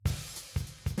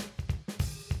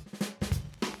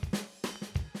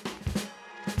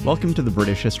Welcome to the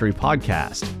British History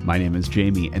Podcast. My name is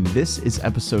Jamie, and this is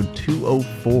episode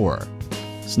 204,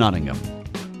 Snottingham.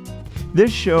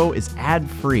 This show is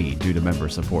ad-free due to member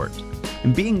support.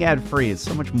 And being ad-free is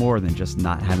so much more than just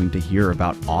not having to hear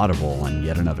about Audible on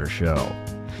yet another show.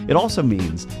 It also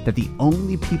means that the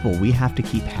only people we have to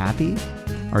keep happy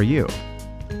are you.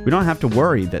 We don't have to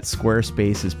worry that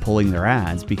Squarespace is pulling their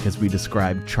ads because we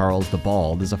described Charles the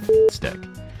Bald as a stick.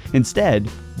 Instead,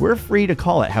 we're free to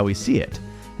call it how we see it,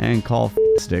 and call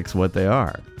sticks what they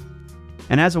are.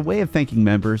 And as a way of thanking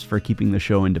members for keeping the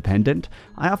show independent,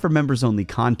 I offer members-only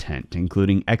content,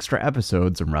 including extra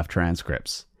episodes and rough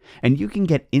transcripts. And you can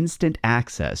get instant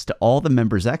access to all the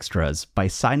members' extras by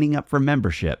signing up for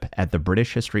membership at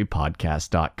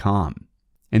thebritishhistorypodcast.com.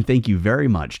 And thank you very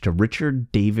much to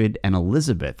Richard, David, and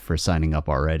Elizabeth for signing up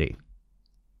already.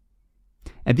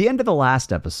 At the end of the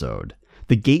last episode,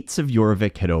 the gates of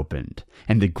Jorvik had opened,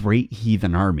 and the great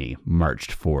heathen army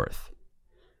marched forth.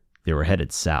 They were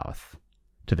headed south,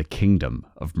 to the kingdom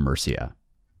of Mercia.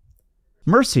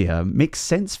 Mercia makes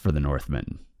sense for the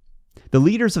Northmen. The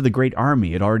leaders of the great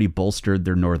army had already bolstered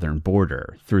their northern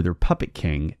border through their puppet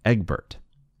king, Egbert.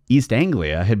 East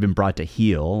Anglia had been brought to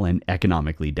heel and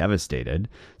economically devastated,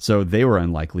 so they were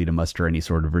unlikely to muster any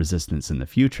sort of resistance in the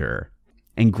future.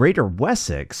 And Greater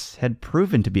Wessex had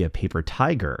proven to be a paper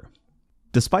tiger.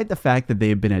 Despite the fact that they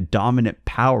had been a dominant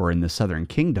power in the southern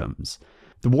kingdoms,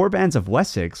 the warbands of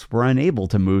Wessex were unable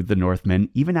to move the Northmen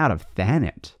even out of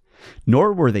Thanet,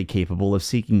 nor were they capable of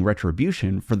seeking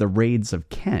retribution for the raids of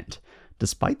Kent,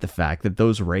 despite the fact that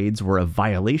those raids were a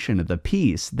violation of the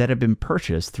peace that had been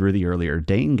purchased through the earlier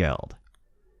Danegeld.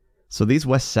 So these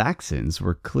West Saxons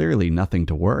were clearly nothing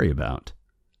to worry about.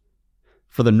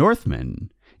 For the Northmen,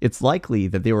 it's likely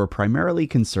that they were primarily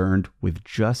concerned with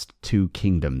just two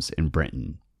kingdoms in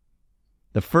Britain.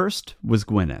 The first was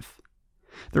Gwynedd.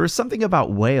 There is something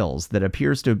about Wales that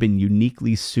appears to have been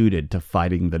uniquely suited to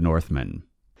fighting the Northmen.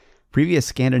 Previous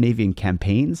Scandinavian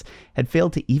campaigns had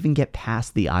failed to even get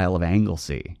past the Isle of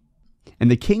Anglesey.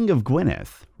 And the king of Gwynedd,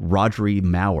 Rhodri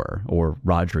Mawr, or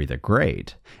Rhodri the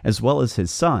Great, as well as his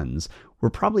sons,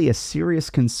 were probably a serious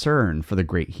concern for the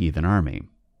great heathen army.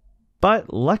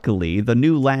 But luckily, the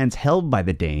new lands held by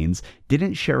the Danes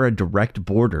didn't share a direct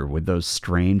border with those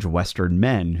strange Western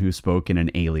men who spoke in an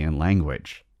alien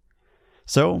language.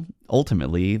 So,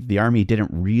 ultimately, the army didn't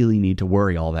really need to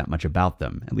worry all that much about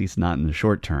them, at least not in the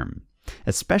short term,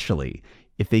 especially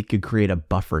if they could create a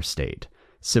buffer state,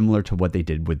 similar to what they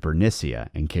did with Bernicia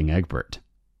and King Egbert.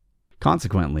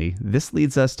 Consequently, this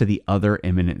leads us to the other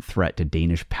imminent threat to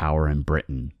Danish power in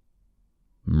Britain: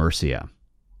 Mercia.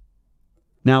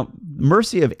 Now,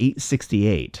 Mercia of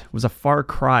 868 was a far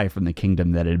cry from the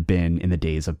kingdom that had been in the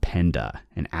days of Penda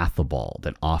and Athelbald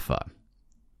and Offa.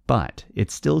 But it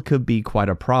still could be quite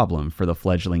a problem for the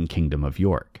fledgling kingdom of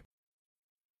York.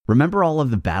 Remember all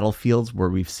of the battlefields where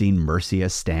we've seen Mercia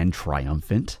stand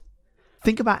triumphant?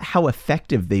 Think about how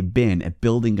effective they've been at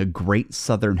building a great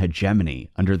southern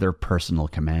hegemony under their personal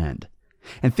command.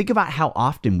 And think about how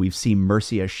often we've seen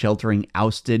Mercia sheltering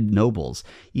ousted nobles,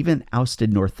 even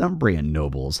ousted Northumbrian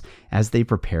nobles, as they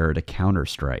prepare to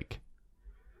counterstrike.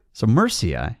 So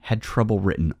Mercia had trouble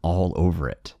written all over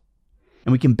it.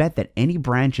 And we can bet that any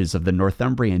branches of the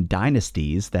Northumbrian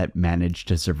dynasties that managed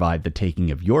to survive the taking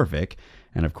of Jorvik,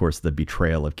 and of course the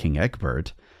betrayal of King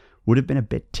Egbert, would have been a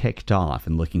bit ticked off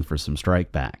and looking for some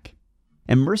strike back.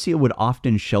 And Mercia would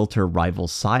often shelter rival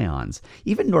scions,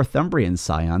 even Northumbrian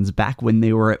scions back when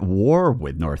they were at war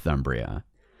with Northumbria.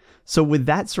 So with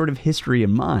that sort of history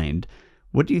in mind,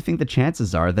 what do you think the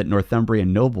chances are that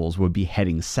Northumbrian nobles would be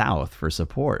heading south for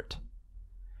support?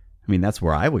 I mean, that's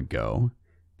where I would go.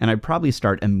 And I'd probably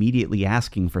start immediately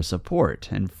asking for support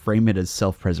and frame it as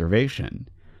self-preservation,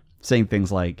 saying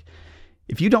things like,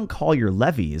 if you don't call your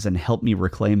levies and help me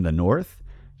reclaim the north,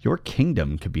 your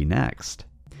kingdom could be next.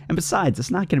 And besides,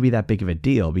 it's not going to be that big of a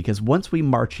deal because once we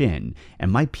march in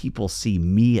and my people see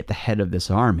me at the head of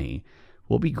this army,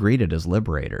 we'll be greeted as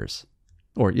liberators.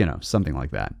 Or, something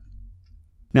like that.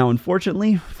 Now,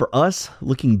 unfortunately, for us,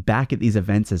 looking back at these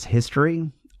events as history,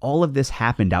 all of this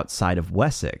happened outside of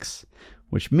Wessex,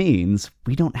 which means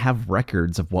we don't have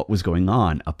records of what was going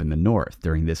on up in the north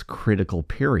during this critical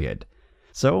period.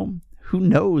 So, who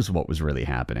knows what was really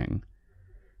happening?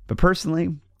 But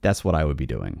personally, that's what I would be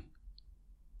doing.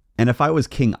 And if I was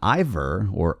King Ivor,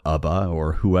 or Ubba,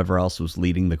 or whoever else was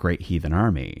leading the great heathen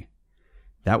army,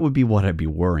 that would be what I'd be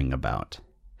worrying about.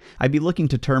 I'd be looking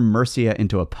to turn Mercia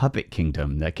into a puppet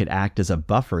kingdom that could act as a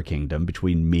buffer kingdom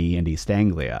between me and East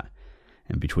Anglia,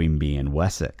 and between me and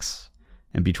Wessex,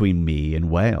 and between me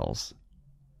and Wales.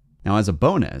 Now, as a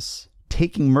bonus,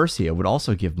 taking Mercia would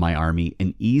also give my army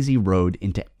an easy road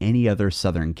into any other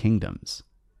southern kingdoms.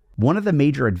 One of the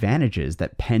major advantages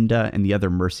that Penda and the other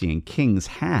Mercian kings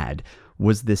had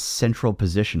was this central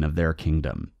position of their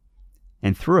kingdom.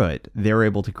 And through it, they were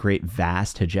able to create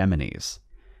vast hegemonies.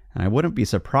 And I wouldn't be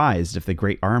surprised if the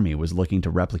Great Army was looking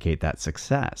to replicate that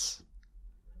success.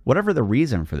 Whatever the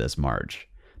reason for this march,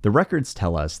 the records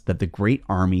tell us that the Great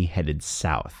Army headed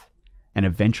south, and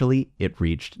eventually it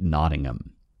reached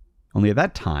Nottingham. Only at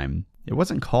that time, it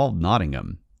wasn't called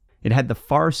Nottingham. It had the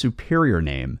far superior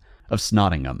name of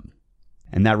Snottingham,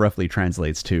 and that roughly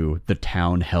translates to the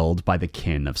town held by the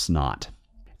kin of Snot.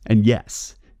 And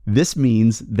yes, this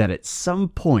means that at some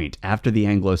point after the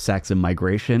Anglo-Saxon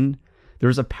migration, there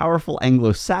was a powerful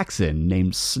Anglo-Saxon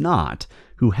named Snot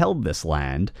who held this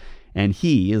land, and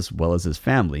he, as well as his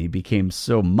family, became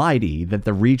so mighty that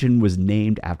the region was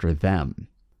named after them,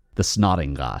 the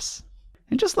Snottingas.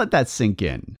 And just let that sink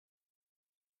in.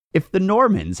 If the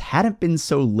Normans hadn't been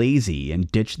so lazy and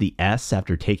ditched the S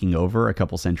after taking over a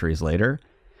couple centuries later,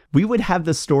 we would have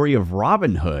the story of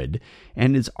Robin Hood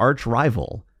and his arch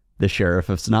rival, the Sheriff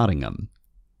of Snottingham.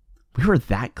 We were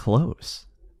that close.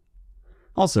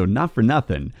 Also, not for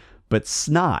nothing, but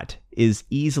Snot is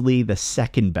easily the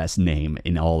second best name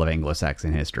in all of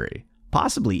Anglo-Saxon history.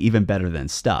 Possibly even better than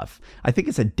Stuff. I think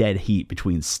it's a dead heat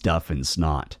between Stuff and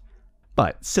Snot.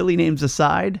 But silly names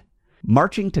aside,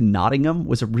 marching to Nottingham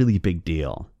was a really big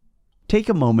deal. Take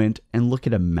a moment and look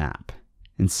at a map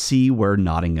and see where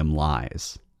Nottingham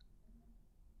lies.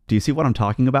 Do you see what I'm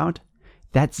talking about?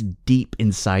 That's deep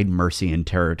inside Mercian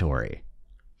territory.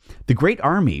 The Great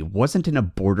Army wasn't in a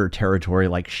border territory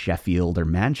like Sheffield or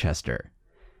Manchester.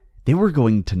 They were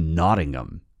going to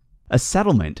Nottingham, a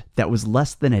settlement that was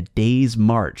less than a day's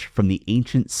march from the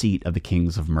ancient seat of the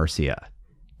kings of Mercia,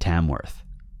 Tamworth.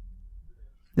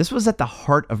 This was at the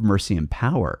heart of Mercian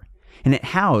power, and it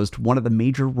housed one of the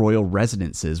major royal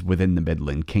residences within the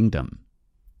Midland Kingdom.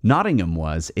 Nottingham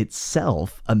was,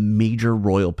 itself, a major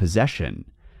royal possession,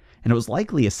 and it was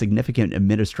likely a significant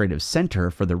administrative center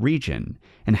for the region,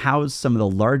 and housed some of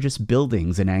the largest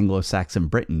buildings in Anglo-Saxon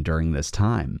Britain during this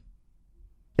time.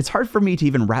 It's hard for me to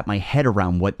even wrap my head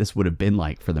around what this would have been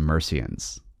like for the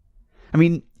Mercians. I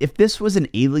mean, if this was an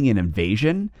alien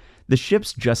invasion, the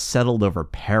ships just settled over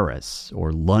Paris,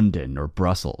 or London, or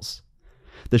Brussels.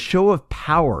 The show of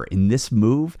power in this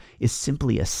move is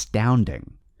simply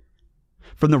astounding.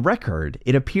 From the record,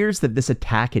 it appears that this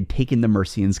attack had taken the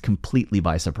Mercians completely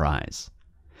by surprise.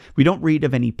 We don't read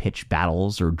of any pitched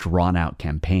battles or drawn-out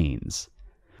campaigns.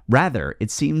 Rather,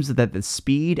 it seems that the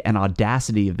speed and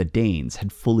audacity of the Danes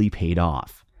had fully paid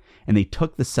off, and they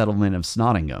took the settlement of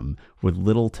Snottingham with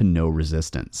little to no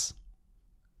resistance.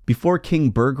 Before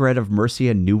King Burgred of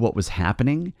Mercia knew what was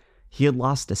happening, he had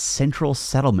lost a central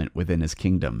settlement within his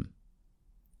kingdom.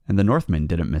 And the Northmen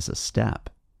didn't miss a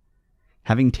step.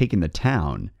 Having taken the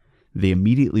town, they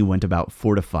immediately went about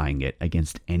fortifying it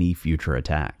against any future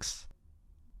attacks.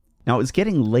 Now, it was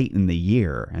getting late in the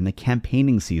year, and the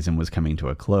campaigning season was coming to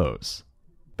a close.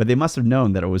 But they must have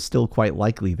known that it was still quite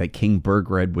likely that King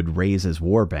Burgred would raise his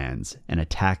war bands and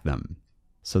attack them.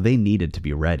 So they needed to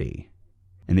be ready.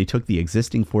 And they took the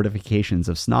existing fortifications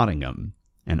of Snottingham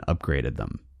and upgraded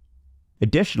them.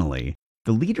 Additionally,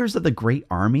 the leaders of the Great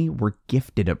Army were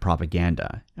gifted at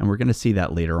propaganda, and we're going to see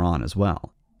that later on as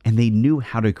well. And they knew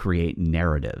how to create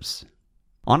narratives.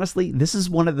 Honestly, this is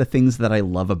one of the things that I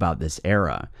love about this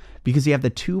era, because you have the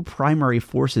two primary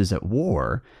forces at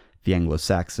war, the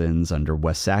Anglo-Saxons under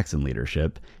West Saxon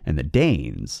leadership, and the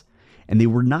Danes, and they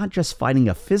were not just fighting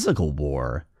a physical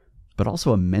war, but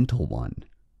also a mental one.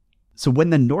 So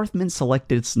when the Northmen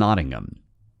selected Snottingham,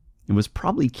 it was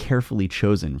probably carefully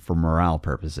chosen for morale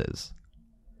purposes.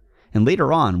 And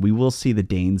later on, we will see the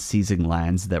Danes seizing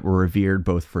lands that were revered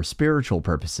both for spiritual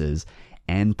purposes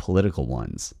and political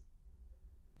ones.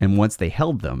 And once they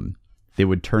held them, they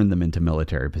would turn them into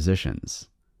military positions.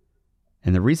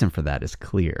 And the reason for that is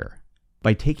clear.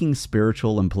 By taking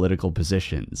spiritual and political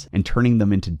positions and turning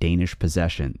them into Danish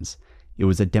possessions, it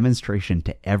was a demonstration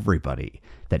to everybody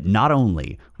that not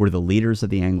only were the leaders of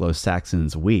the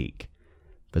Anglo-Saxons weak,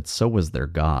 but so was their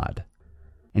god.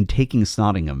 And taking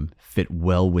Snottingham fit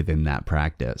well within that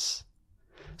practice.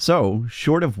 So,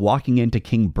 short of walking into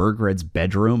King Burgred's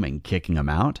bedroom and kicking him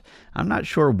out, I'm not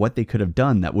sure what they could have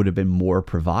done that would have been more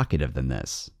provocative than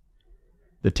this.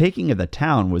 The taking of the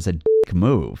town was a dick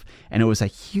move, and it was a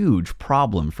huge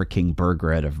problem for King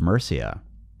Burgred of Mercia.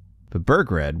 But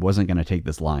Burgred wasn't going to take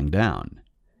this lying down.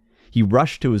 He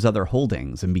rushed to his other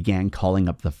holdings and began calling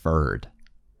up the Fyrd,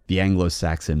 the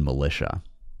Anglo-Saxon militia.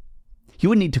 He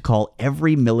would need to call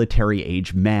every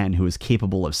military-age man who was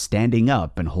capable of standing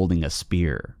up and holding a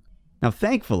spear. Now,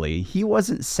 thankfully, he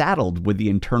wasn't saddled with the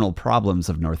internal problems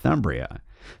of Northumbria,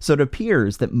 so it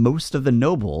appears that most of the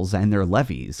nobles and their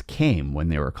levies came when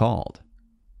they were called.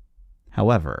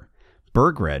 However,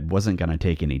 Burgred wasn't going to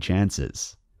take any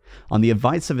chances. On the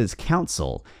advice of his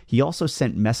council, he also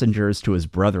sent messengers to his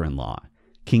brother-in-law,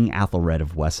 King Athelred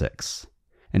of Wessex,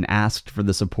 and asked for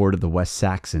the support of the West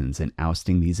Saxons in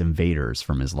ousting these invaders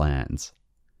from his lands.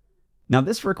 Now,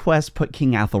 this request put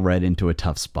King Athelred into a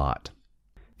tough spot.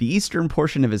 The eastern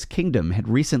portion of his kingdom had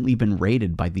recently been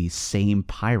raided by these same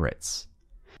pirates.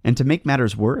 And to make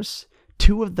matters worse,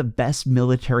 two of the best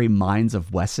military minds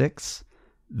of Wessex,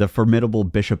 the formidable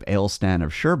Bishop Aelstan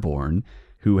of Sherborne,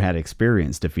 who had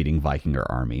experience defeating Vikinger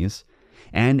armies,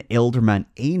 and Ealdorman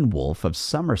Aenwulf of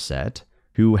Somerset,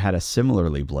 who had a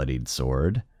similarly bloodied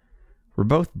sword, were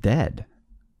both dead,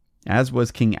 as was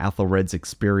King Athelred's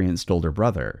experienced older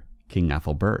brother, King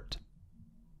Athelbert.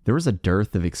 There was a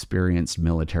dearth of experienced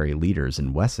military leaders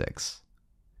in Wessex.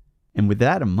 And with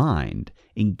that in mind,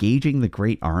 engaging the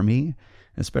great army,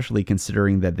 especially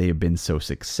considering that they had been so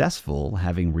successful,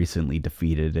 having recently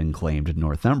defeated and claimed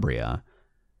Northumbria,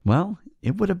 well,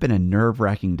 it would have been a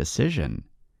nerve-wracking decision.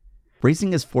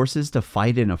 Raising his forces to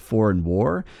fight in a foreign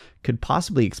war could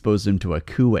possibly expose him to a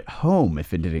coup at home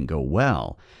if it didn't go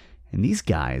well, and these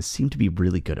guys seem to be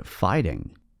really good at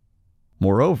fighting.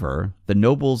 Moreover, the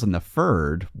nobles and the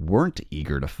fyrd weren't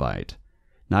eager to fight,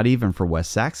 not even for West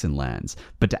Saxon lands,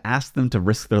 but to ask them to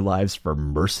risk their lives for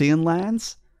Mercian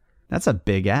lands? That's a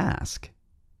big ask.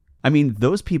 I mean,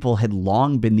 those people had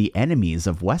long been the enemies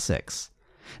of Wessex.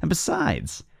 And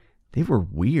besides, they were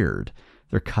weird.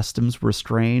 Their customs were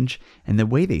strange, and the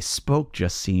way they spoke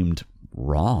just seemed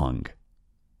wrong.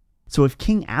 So if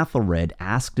King Athelred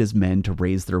asked his men to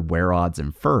raise their wereodds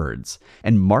and fyrds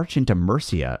and march into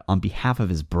Mercia on behalf of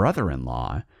his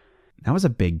brother-in-law, that was a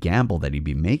big gamble that he'd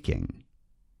be making.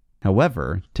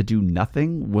 However, to do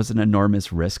nothing was an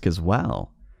enormous risk as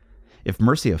well. If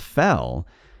Mercia fell,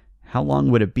 how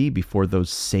long would it be before those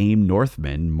same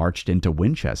Northmen marched into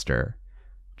Winchester,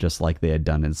 just like they had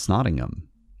done in Snottingham?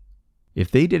 If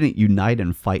they didn't unite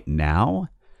and fight now,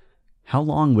 how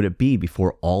long would it be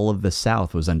before all of the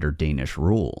south was under Danish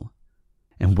rule?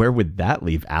 And where would that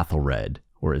leave Athelred,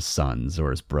 or his sons,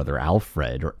 or his brother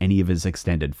Alfred, or any of his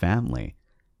extended family?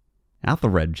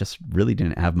 Athelred just really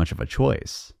didn't have much of a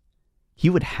choice. He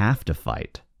would have to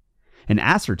fight. And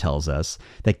Asser tells us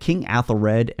that King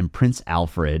Athelred and Prince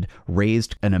Alfred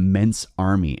raised an immense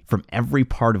army from every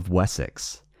part of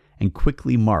Wessex and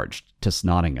quickly marched to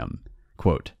Snottingham,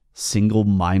 quote,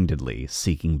 single-mindedly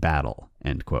seeking battle,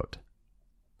 end quote.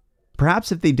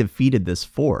 Perhaps if they defeated this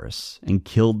force and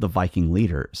killed the Viking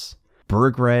leaders,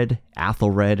 Burgred,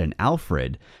 Athelred, and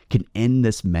Alfred could end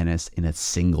this menace in a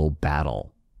single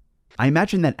battle. I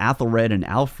imagine that Athelred and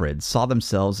Alfred saw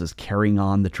themselves as carrying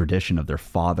on the tradition of their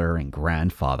father and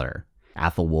grandfather,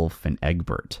 Athelwulf and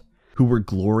Egbert, who were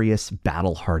glorious,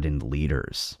 battle-hardened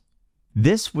leaders.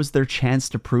 This was their chance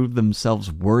to prove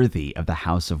themselves worthy of the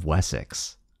House of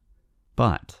Wessex.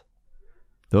 But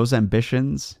those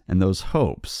ambitions and those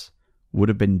hopes would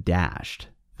have been dashed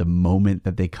the moment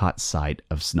that they caught sight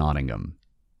of Snottingham.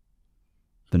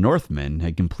 The Northmen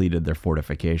had completed their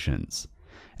fortifications,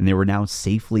 and they were now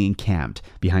safely encamped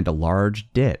behind a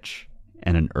large ditch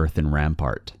and an earthen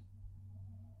rampart.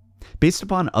 Based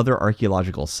upon other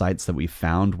archaeological sites that we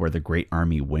found where the Great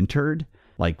Army wintered,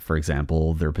 like, for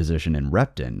example, their position in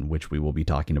Repton, which we will be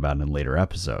talking about in later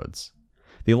episodes,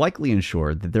 they likely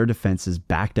ensured that their defenses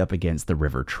backed up against the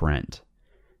River Trent.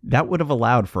 That would have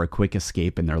allowed for a quick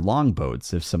escape in their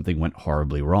longboats if something went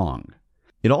horribly wrong.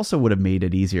 It also would have made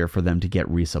it easier for them to get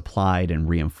resupplied and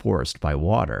reinforced by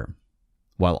water,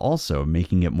 while also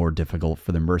making it more difficult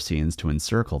for the Mercians to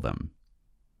encircle them.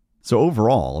 So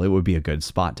overall, it would be a good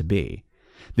spot to be.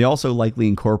 They also likely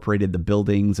incorporated the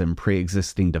buildings and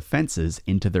pre-existing defenses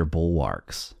into their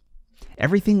bulwarks.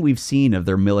 Everything we've seen of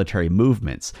their military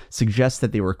movements suggests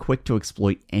that they were quick to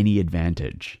exploit any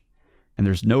advantage, and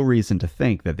there's no reason to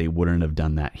think that they wouldn't have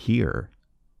done that here.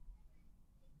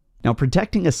 Now,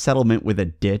 protecting a settlement with a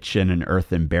ditch and an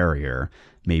earthen barrier,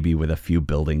 maybe with a few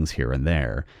buildings here and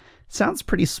there, sounds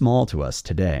pretty small to us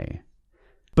today.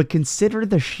 But consider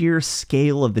the sheer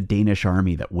scale of the Danish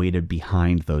army that waited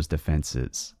behind those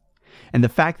defenses, and the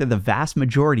fact that the vast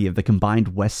majority of the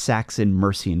combined West Saxon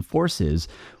Mercian forces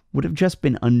would have just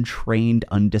been untrained,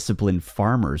 undisciplined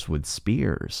farmers with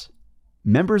spears.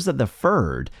 Members of the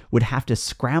fyrd would have to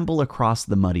scramble across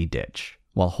the muddy ditch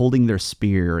while holding their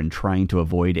spear and trying to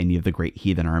avoid any of the great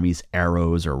heathen army's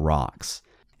arrows or rocks.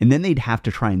 And then they'd have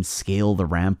to try and scale the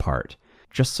rampart,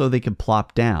 just so they could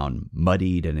plop down,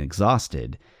 muddied and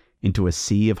exhausted, into a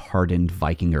sea of hardened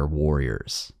Vikinger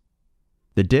warriors.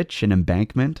 The ditch and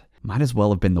embankment might as well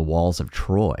have been the walls of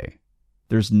Troy.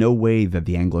 There's no way that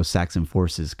the Anglo-Saxon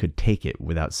forces could take it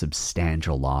without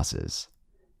substantial losses.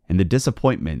 And the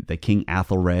disappointment that King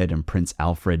Athelred and Prince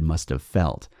Alfred must have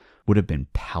felt would have been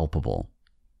palpable.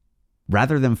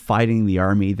 Rather than fighting the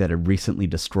army that had recently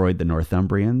destroyed the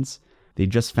Northumbrians, they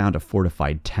just found a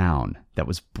fortified town that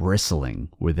was bristling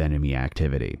with enemy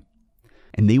activity.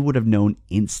 And they would have known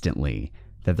instantly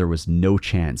that there was no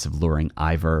chance of luring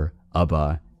Ivar,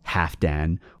 Ubba,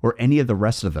 Halfdan, or any of the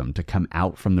rest of them to come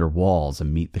out from their walls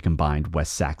and meet the combined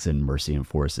West Saxon Mercian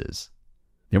forces.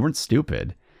 They weren't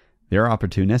stupid, they were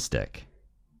opportunistic.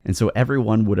 And so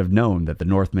everyone would have known that the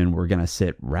Northmen were going to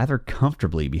sit rather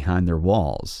comfortably behind their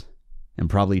walls, and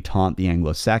probably taunt the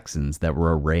Anglo-Saxons that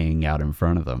were arraying out in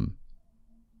front of them.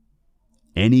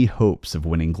 Any hopes of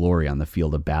winning glory on the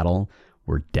field of battle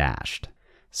were dashed.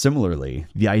 Similarly,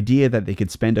 the idea that they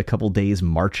could spend a couple days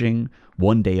marching,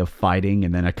 one day of fighting,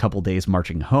 and then a couple days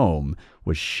marching home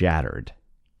was shattered.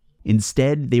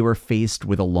 Instead, they were faced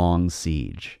with a long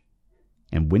siege.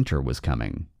 And winter was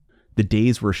coming. The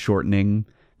days were shortening,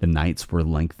 the nights were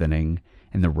lengthening,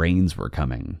 and the rains were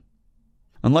coming.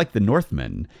 Unlike the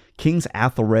Northmen, Kings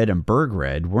Athelred and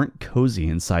Burgred weren't cozy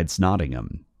inside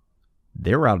Snottingham.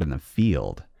 They were out in the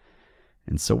field,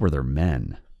 and so were their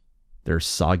men. They're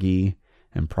soggy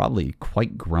and probably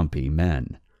quite grumpy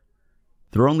men.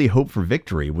 Their only hope for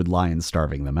victory would lie in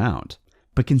starving them out.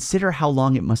 But consider how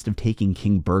long it must have taken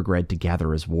King Burgred to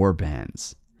gather his war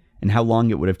bands, and how long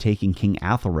it would have taken King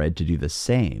Athelred to do the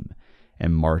same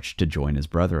and march to join his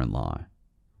brother-in-law.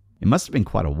 It must have been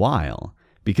quite a while,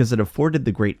 because it afforded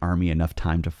the great army enough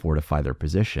time to fortify their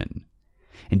position.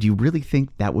 And do you really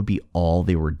think that would be all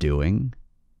they were doing?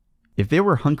 If they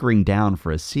were hunkering down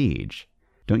for a siege,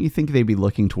 don't you think they'd be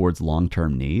looking towards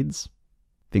long-term needs?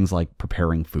 Things like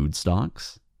preparing food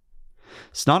stocks?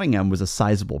 Snottingham was a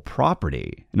sizable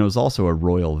property, and it was also a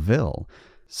royal ville,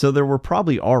 so there were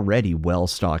probably already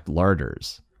well-stocked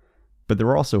larders. But there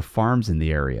were also farms in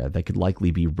the area that could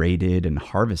likely be raided and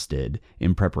harvested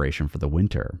in preparation for the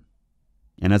winter.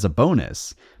 And as a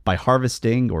bonus, by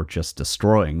harvesting or just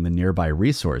destroying the nearby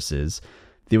resources,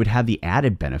 they would have the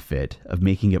added benefit of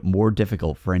making it more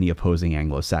difficult for any opposing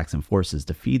Anglo-Saxon forces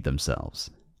to feed themselves.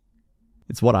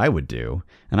 It's what I would do,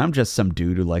 and I'm just some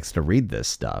dude who likes to read this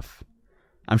stuff.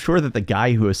 I'm sure that the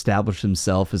guy who established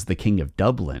himself as the King of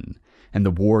Dublin and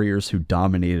the warriors who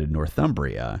dominated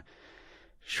Northumbria,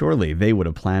 surely they would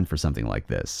have planned for something like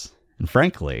this. And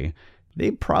frankly, they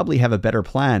probably have a better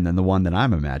plan than the one that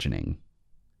I'm imagining.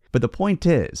 But the point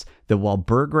is that while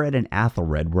Burgred and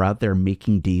Athelred were out there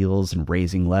making deals and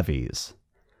raising levies,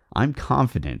 I'm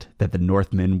confident that the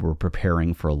Northmen were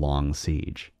preparing for a long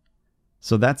siege.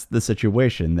 So that's the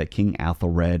situation that King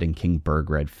Athelred and King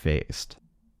Burgred faced.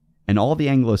 And all the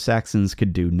Anglo-Saxons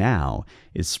could do now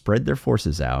is spread their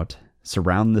forces out,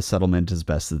 surround the settlement as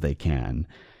best as they can,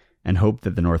 and hope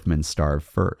that the Northmen starve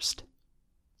first.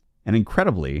 And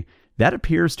incredibly, that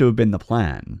appears to have been the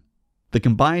plan. The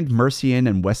combined Mercian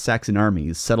and West Saxon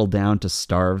armies settled down to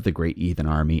starve the great heathen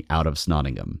army out of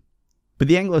Snottingham. But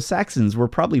the Anglo-Saxons were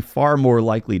probably far more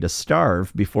likely to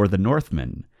starve before the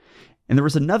Northmen. And there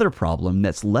was another problem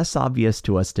that's less obvious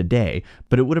to us today,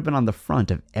 but it would have been on the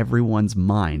front of everyone's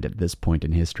mind at this point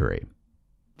in history.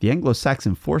 The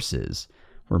Anglo-Saxon forces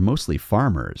were mostly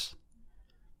farmers.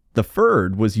 The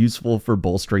fyrd was useful for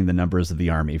bolstering the numbers of the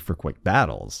army for quick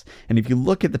battles, and if you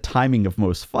look at the timing of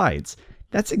most fights,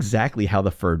 that's exactly how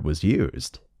the fyrd was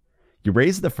used. You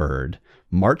raise the fyrd,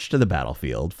 march to the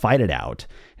battlefield, fight it out,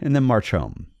 and then march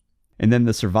home. And then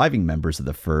the surviving members of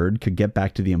the fyrd could get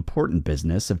back to the important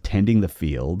business of tending the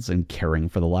fields and caring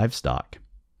for the livestock.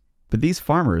 But these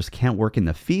farmers can't work in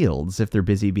the fields if they're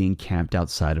busy being camped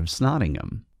outside of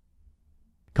Snottingham.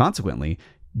 Consequently,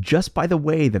 just by the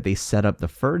way that they set up the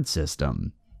fyrd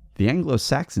system, the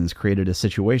Anglo-Saxons created a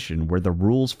situation where the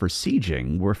rules for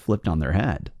sieging were flipped on their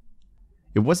head.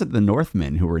 It wasn't the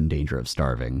Northmen who were in danger of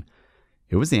starving.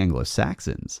 It was the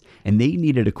Anglo-Saxons, and they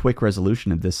needed a quick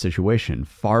resolution of this situation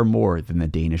far more than the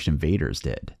Danish invaders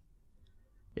did.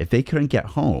 If they couldn't get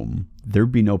home,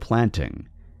 there'd be no planting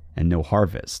and no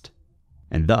harvest,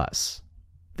 and thus,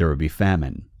 there would be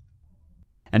famine.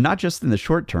 And not just in the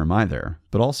short term either,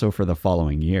 but also for the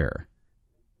following year.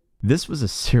 This was a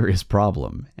serious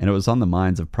problem, and it was on the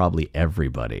minds of probably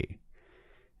everybody.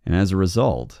 And as a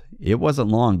result, it wasn't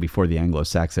long before the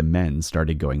Anglo-Saxon men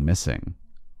started going missing.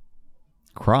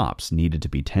 Crops needed to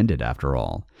be tended after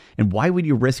all, and why would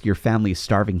you risk your family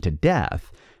starving to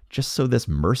death just so this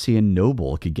Mercian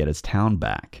noble could get his town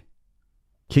back?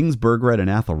 Kings Burgred and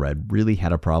Athelred really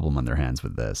had a problem on their hands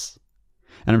with this.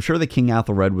 And I'm sure that King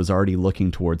Athelred was already looking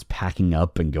towards packing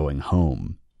up and going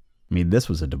home. I mean, this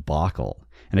was a debacle,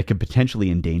 and it could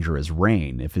potentially endanger his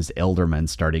reign if his ealdormen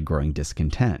started growing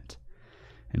discontent.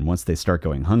 And once they start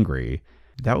going hungry,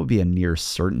 that would be a near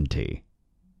certainty.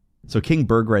 So King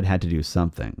Burgred had to do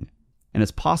something, and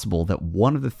it's possible that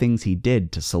one of the things he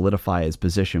did to solidify his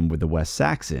position with the West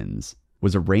Saxons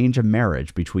was arrange a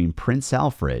marriage between Prince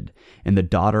Alfred and the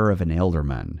daughter of an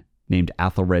ealdorman named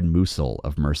Athelred Musil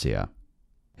of Mercia.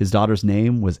 His daughter's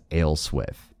name was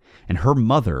Aelswith, and her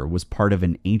mother was part of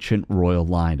an ancient royal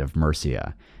line of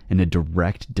Mercia and a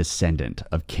direct descendant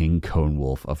of King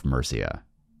Coenwulf of Mercia.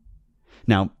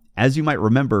 Now, as you might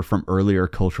remember from earlier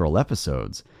cultural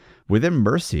episodes, within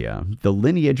Mercia, the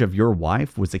lineage of your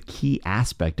wife was a key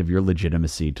aspect of your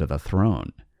legitimacy to the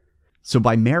throne. So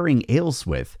by marrying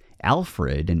Aelswith,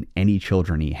 Alfred and any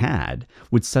children he had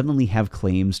would suddenly have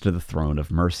claims to the throne of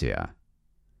Mercia.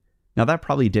 Now that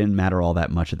probably didn't matter all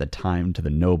that much at the time to the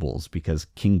nobles because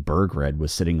King Burgred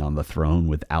was sitting on the throne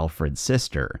with Alfred's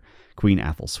sister, Queen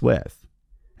Athelswith,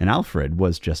 and Alfred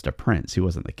was just a prince, he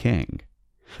wasn't the king.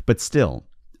 But still,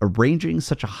 arranging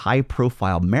such a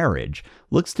high-profile marriage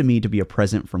looks to me to be a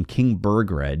present from King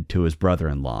Burgred to his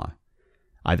brother-in-law,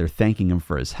 either thanking him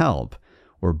for his help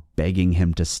or begging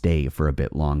him to stay for a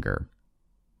bit longer.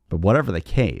 But whatever the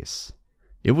case,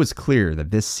 it was clear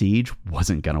that this siege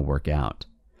wasn't going to work out.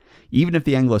 Even if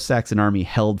the Anglo-Saxon army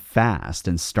held fast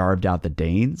and starved out the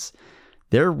Danes,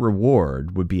 their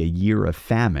reward would be a year of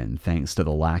famine thanks to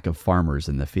the lack of farmers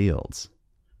in the fields.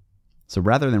 So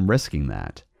rather than risking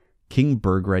that, King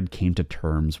Burgred came to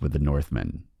terms with the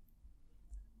Northmen.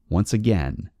 Once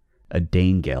again, a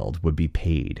Danegeld would be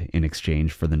paid in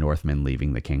exchange for the Northmen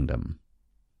leaving the kingdom.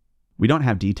 We don't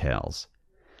have details,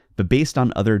 but based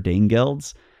on other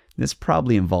Danegelds, this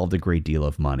probably involved a great deal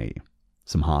of money,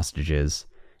 some hostages,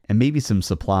 and maybe some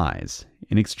supplies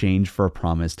in exchange for a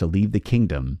promise to leave the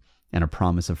kingdom and a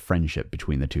promise of friendship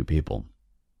between the two people.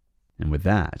 And with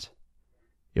that,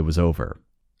 it was over.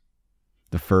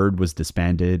 The Fyrd was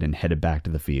disbanded and headed back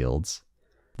to the fields.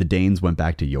 The Danes went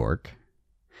back to York,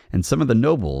 and some of the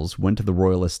nobles went to the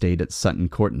royal estate at Sutton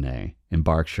Courtenay in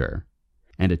Berkshire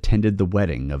and attended the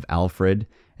wedding of Alfred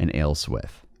and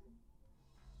Aelswith.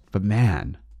 But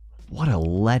man, what a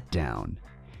letdown.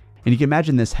 And you can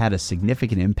imagine this had a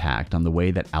significant impact on the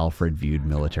way that Alfred viewed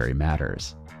military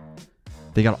matters.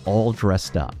 They got all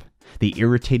dressed up. They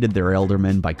irritated their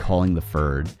ealdormen by calling the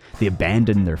Fyrd. They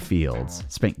abandoned their fields,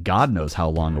 spent God knows how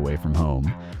long away from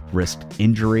home, risked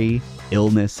injury,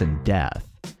 illness, and death.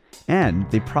 And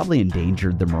they probably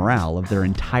endangered the morale of their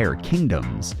entire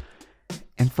kingdoms.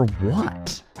 And for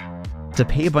what? To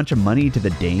pay a bunch of money to the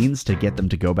Danes to get them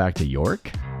to go back to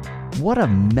York? What a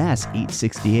mess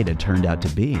 868 had turned out to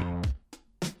be.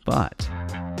 But,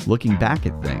 looking back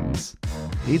at things,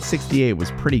 868 was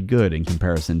pretty good in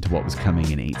comparison to what was coming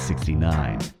in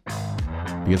 869.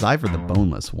 Because Ivor the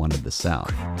Boneless wanted the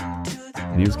South,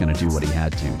 and he was going to do what he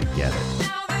had to get it.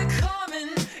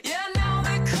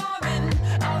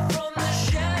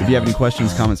 If you have any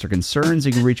questions, comments, or concerns,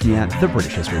 you can reach me at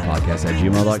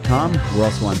thebritishhistorypodcast@gmail.com. We're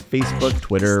also on Facebook,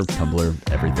 Twitter, Tumblr,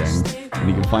 everything. And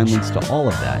you can find links to all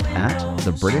of that at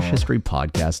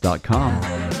thebritishhistorypodcast.com.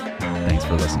 Thanks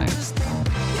for listening.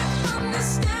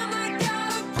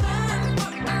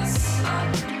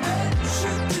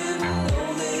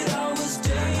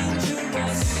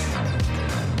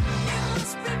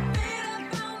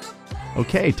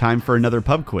 Okay, time for another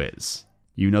pub quiz.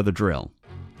 You know the drill.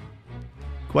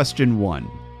 Question 1.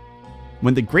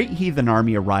 When the Great Heathen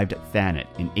Army arrived at Thanet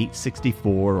in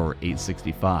 864 or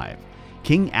 865,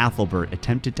 King Athelbert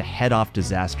attempted to head off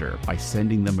disaster by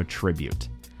sending them a tribute.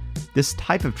 This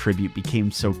type of tribute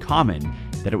became so common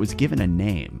that it was given a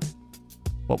name.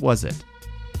 What was it?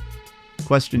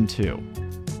 Question 2.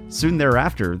 Soon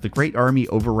thereafter, the Great Army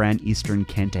overran eastern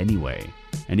Kent anyway,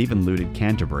 and even looted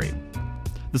Canterbury.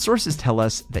 The sources tell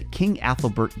us that King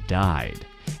Athelbert died,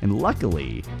 and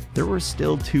luckily, there were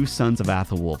still 2 sons of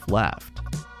Athelwulf left.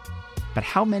 But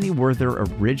how many were there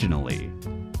originally?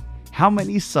 How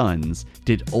many sons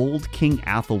did old King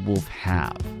Athelwulf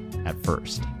have at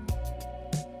first?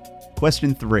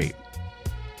 Question 3.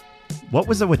 What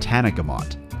was a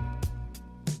Witanagemot?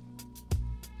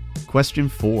 Question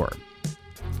 4.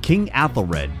 King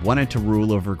Athelred wanted to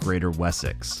rule over Greater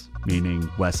Wessex, meaning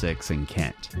Wessex and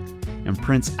Kent, and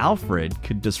Prince Alfred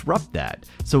could disrupt that,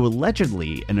 so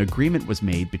allegedly an agreement was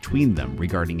made between them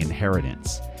regarding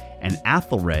inheritance, and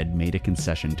Athelred made a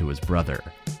concession to his brother.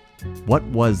 What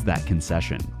was that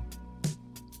concession?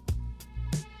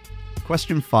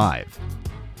 Question 5.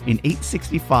 In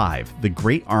 865, the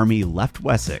Great Army left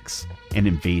Wessex and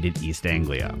invaded East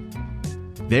Anglia.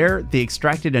 There, they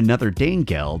extracted another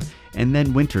Danegeld and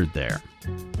then wintered there.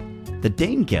 The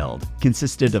Danegeld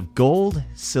consisted of gold,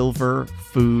 silver,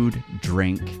 food,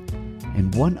 drink,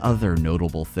 and one other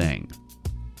notable thing.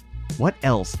 What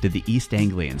else did the East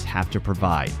Anglians have to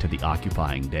provide to the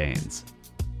occupying Danes?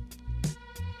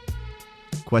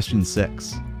 Question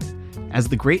 6. As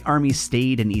the Great Army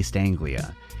stayed in East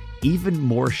Anglia, even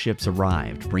more ships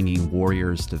arrived bringing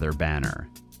warriors to their banner.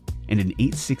 And in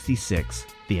 866,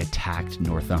 they attacked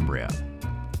Northumbria.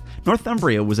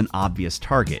 Northumbria was an obvious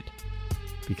target.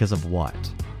 Because of what?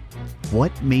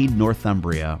 What made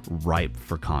Northumbria ripe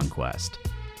for conquest?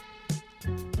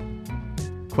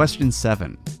 Question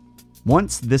 7.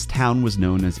 Once this town was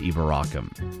known as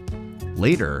Iberacum.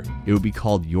 Later, it would be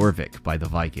called Jorvik by the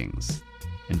Vikings.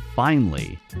 And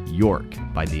finally, York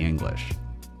by the English.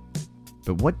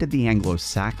 But what did the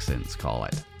Anglo-Saxons call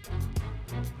it?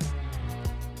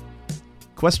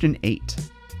 Question 8.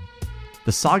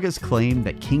 The sagas claim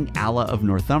that King Alla of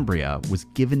Northumbria was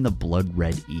given the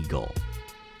blood-red eagle.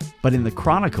 But in the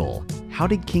chronicle, how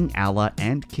did King Alla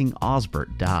and King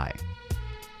Osbert die?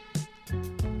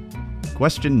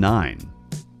 Question 9.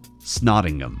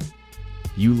 Snottingham.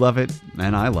 You love it,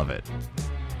 and I love it.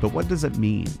 But what does it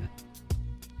mean?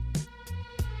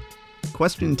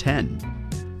 Question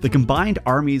 10. The combined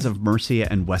armies of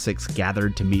Mercia and Wessex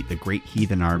gathered to meet the great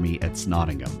heathen army at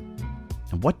Snottingham.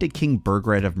 And what did King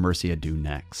Burgred of Mercia do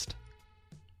next?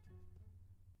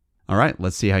 All right,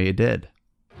 let's see how you did.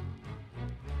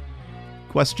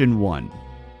 Question 1.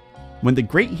 When the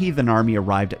great heathen army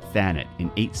arrived at Thanet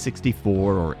in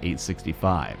 864 or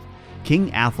 865,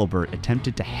 King Athelbert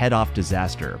attempted to head off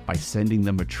disaster by sending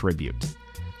them a tribute.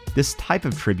 This type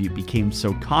of tribute became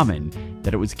so common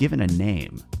that it was given a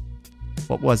name.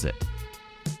 What was it?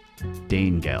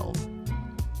 Danegeld.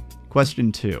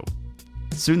 Question 2.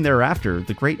 Soon thereafter,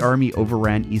 the great army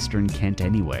overran eastern Kent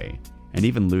anyway, and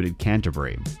even looted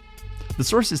Canterbury. The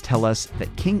sources tell us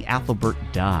that King Athelbert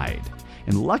died,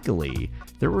 and luckily,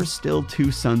 there were still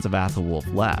 2 sons of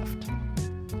Athelwulf left.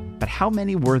 But how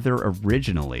many were there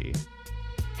originally?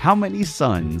 How many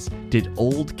sons did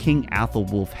old King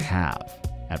Athelwulf have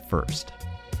at first?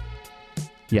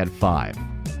 He had 5.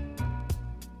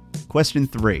 Question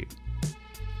 3.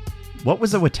 What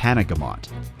was a Witanagemot?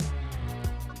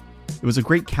 It was a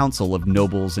great council of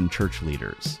nobles and church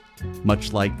leaders,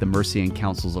 much like the Mercian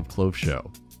councils of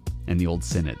Cloveshow and the old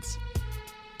synods.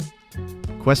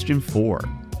 Question 4.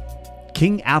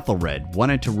 King Athelred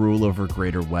wanted to rule over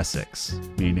Greater Wessex,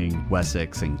 meaning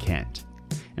Wessex and Kent,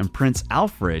 and Prince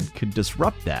Alfred could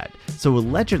disrupt that, so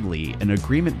allegedly an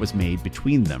agreement was made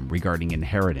between them regarding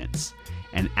inheritance,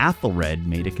 and Athelred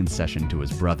made a concession to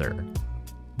his brother.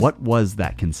 What was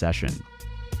that concession?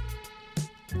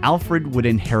 Alfred would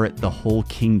inherit the whole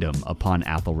kingdom upon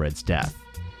Athelred's death,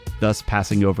 thus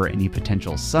passing over any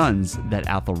potential sons that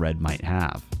Athelred might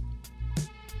have.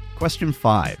 Question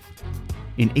 5.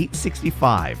 In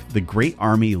 865, the Great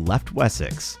Army left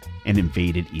Wessex and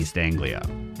invaded East Anglia.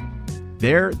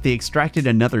 There, they extracted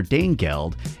another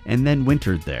Danegeld and then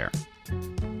wintered there.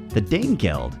 The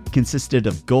Danegeld consisted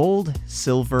of gold,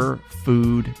 silver,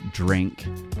 food, drink,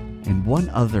 and one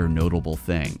other notable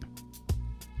thing.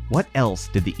 What else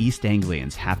did the East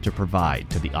Anglians have to provide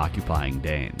to the occupying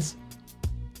Danes?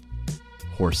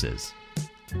 Horses.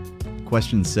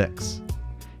 Question 6.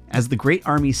 As the Great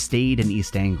Army stayed in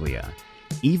East Anglia,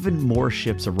 even more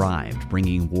ships arrived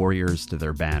bringing warriors to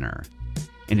their banner.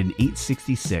 And in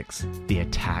 866, they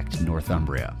attacked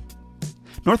Northumbria.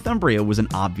 Northumbria was an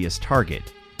obvious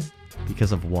target.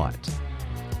 Because of what?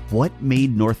 What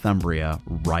made Northumbria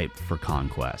ripe for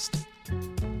conquest?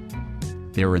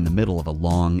 They were in the middle of a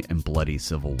long and bloody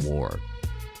civil war.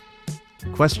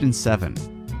 Question 7.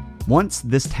 Once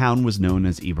this town was known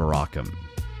as Iberacum.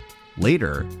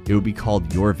 Later, it would be called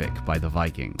Jorvik by the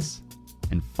Vikings.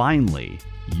 And finally,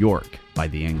 York by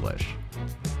the English.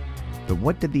 But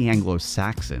what did the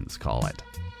Anglo-Saxons call it?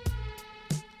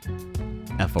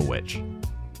 Ephawich.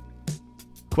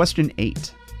 Question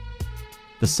 8.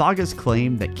 The sagas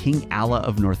claim that King Alla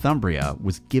of Northumbria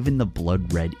was given the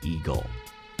blood-red eagle.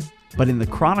 But in the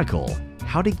chronicle,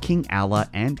 how did King Alla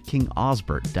and King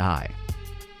Osbert die?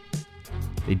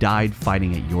 They died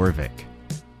fighting at Jorvik,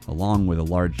 along with a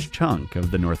large chunk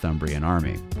of the Northumbrian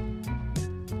army.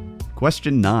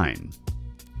 Question 9.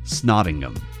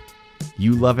 Snottingham.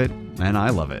 You love it, and I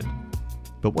love it.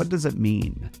 But what does it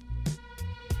mean?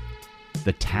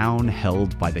 The town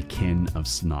held by the kin of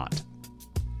Snot.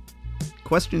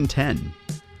 Question 10.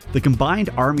 The combined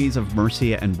armies of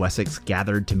Mercia and Wessex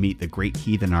gathered to meet the great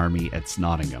heathen army at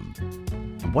Snottingham.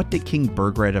 And And what did King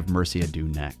Burgred of Mercia do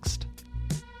next?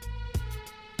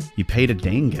 He paid a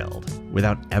Danegeld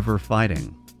without ever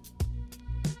fighting.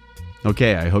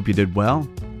 Okay, I hope you did well,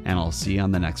 and I'll see you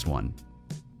on the next one.